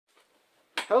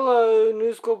Hello,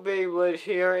 New School Beyblade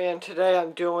here, and today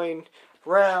I'm doing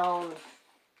round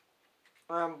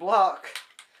one,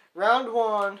 round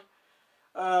one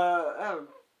of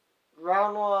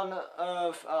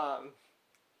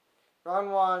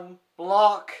round one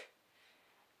block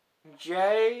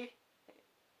J,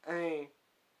 the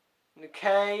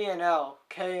K and L.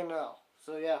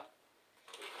 So yeah,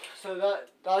 so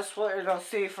that's what you're gonna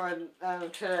see for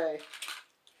today.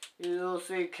 You'll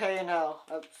see K and L,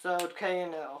 episode K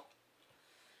and L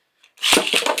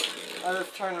of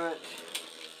this tournament.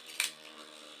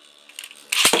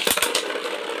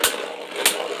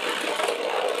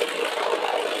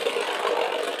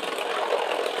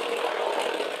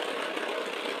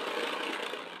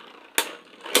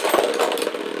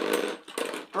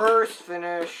 Burst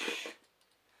finish.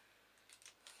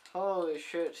 Holy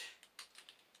shit.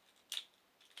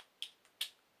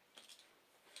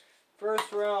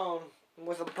 First round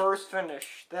with a burst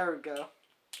finish. There we go.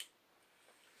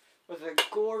 With a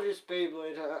gorgeous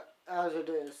Beyblade as it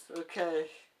is. Okay.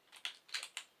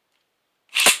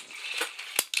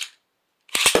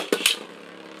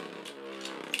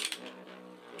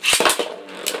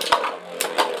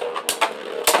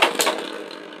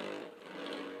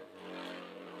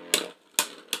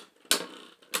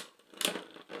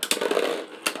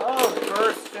 Oh,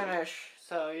 burst finish.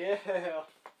 So yeah.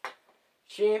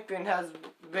 Champion has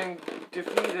been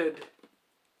defeated.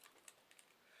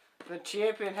 The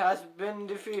champion has been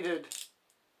defeated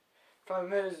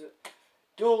from his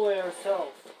dual layer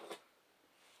self.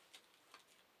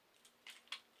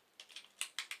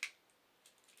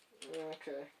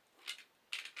 Okay.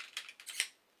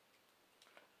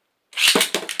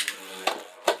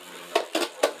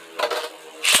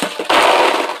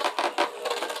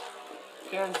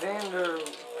 Can Xander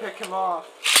pick him off?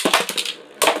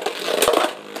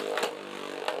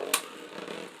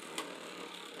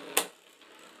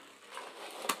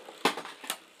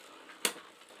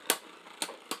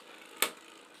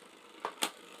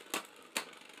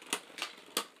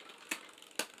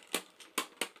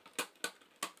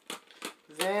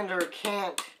 Xander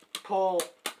can't pull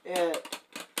it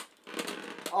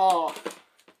off.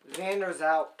 Xander's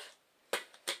out.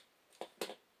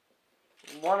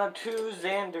 One of two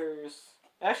Xanders.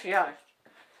 Actually, yeah.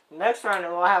 Next round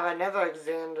we'll have another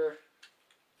Xander.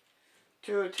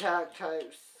 Two attack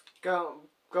types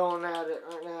going at it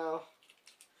right now.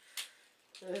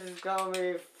 This is gonna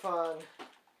be fun.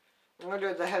 I'm gonna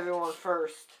do the heavy one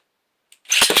first.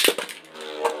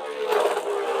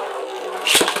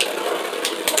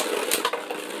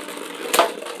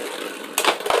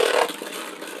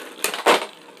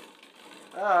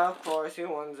 Oh, of course, he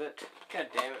wins it. God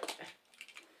damn it.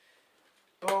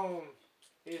 Boom.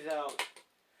 He's out.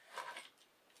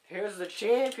 Here's the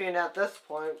champion at this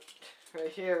point.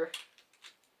 Right here.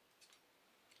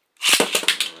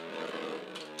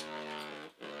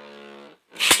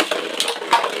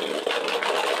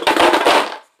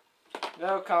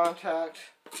 No contact.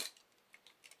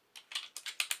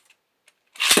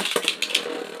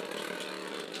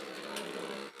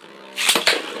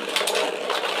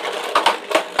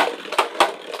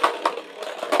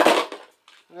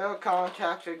 No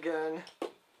contact again.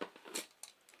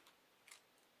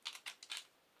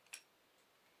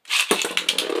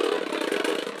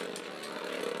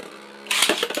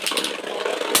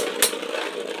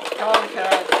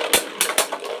 Contact.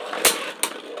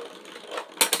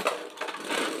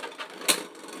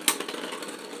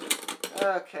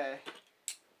 Okay.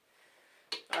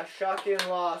 I shocking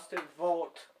lost at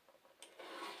Volt.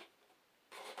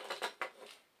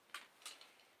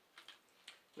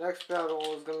 Next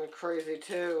battle is gonna be crazy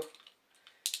too.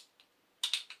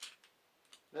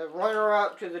 The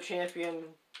runner-up to the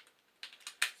champion.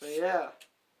 So yeah.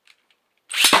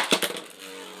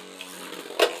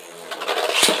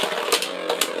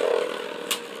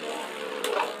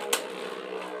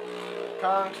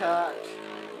 Contact.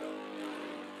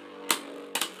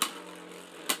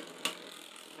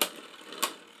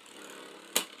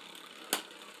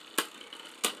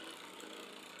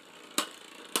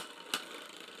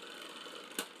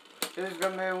 Who's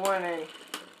gonna be winning?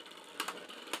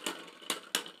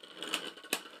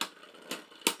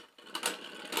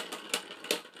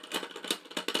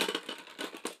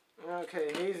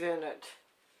 Okay, he's in it.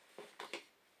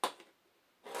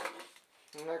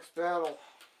 Next battle.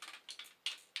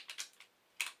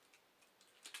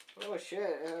 Oh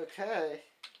shit, okay.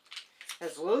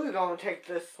 It's Lou gonna take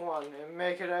this one and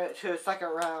make it to the second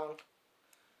round.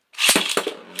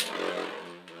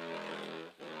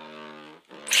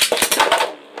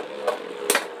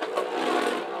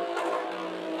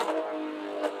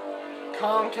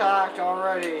 Contact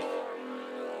already.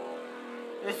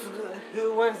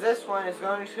 Who wins this one is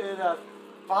going to the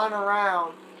final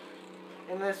round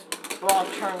in this block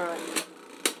tournament.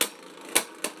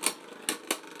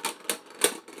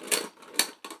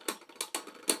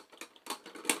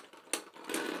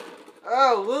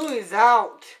 Oh, Louie's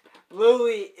out.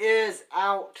 Louie is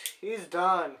out. He's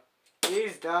done.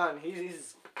 He's done.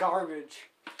 He's garbage.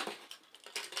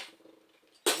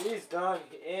 He's done,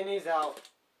 and he's out.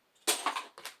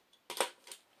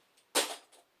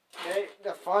 Okay,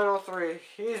 the final three.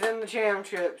 He's in the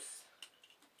championships.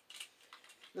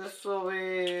 He'll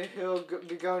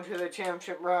be going to the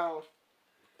championship round.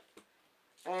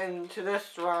 And to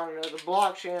this round of the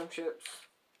block championships.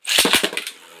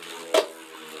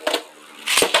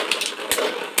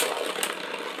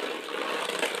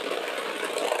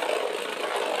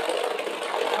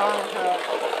 Contact.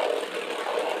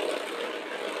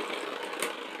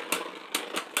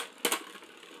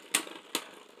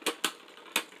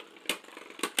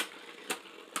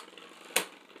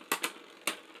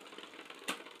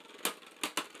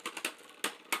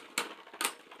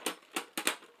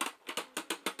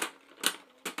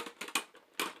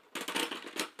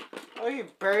 Oh, you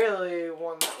barely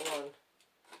won that one.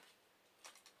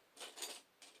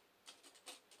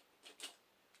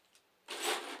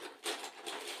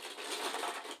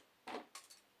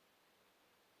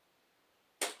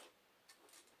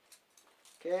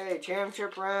 Okay,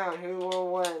 championship round. Who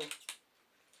will win?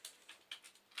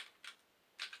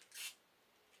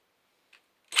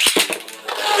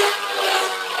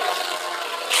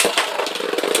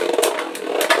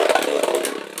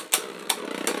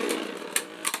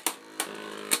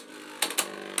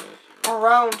 For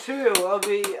round two, it'll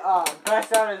be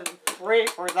best out of three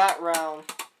for that round.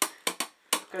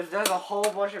 Because there's a whole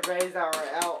bunch of bays that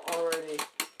are out already.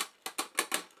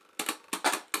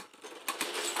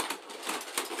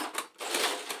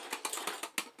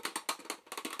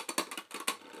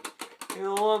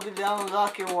 You will be the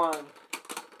unlucky one.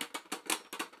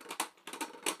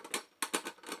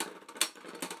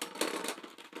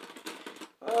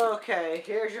 Okay,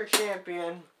 here's your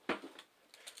champion.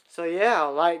 So yeah,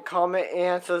 like, comment,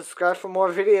 and subscribe for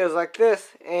more videos like this,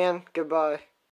 and goodbye.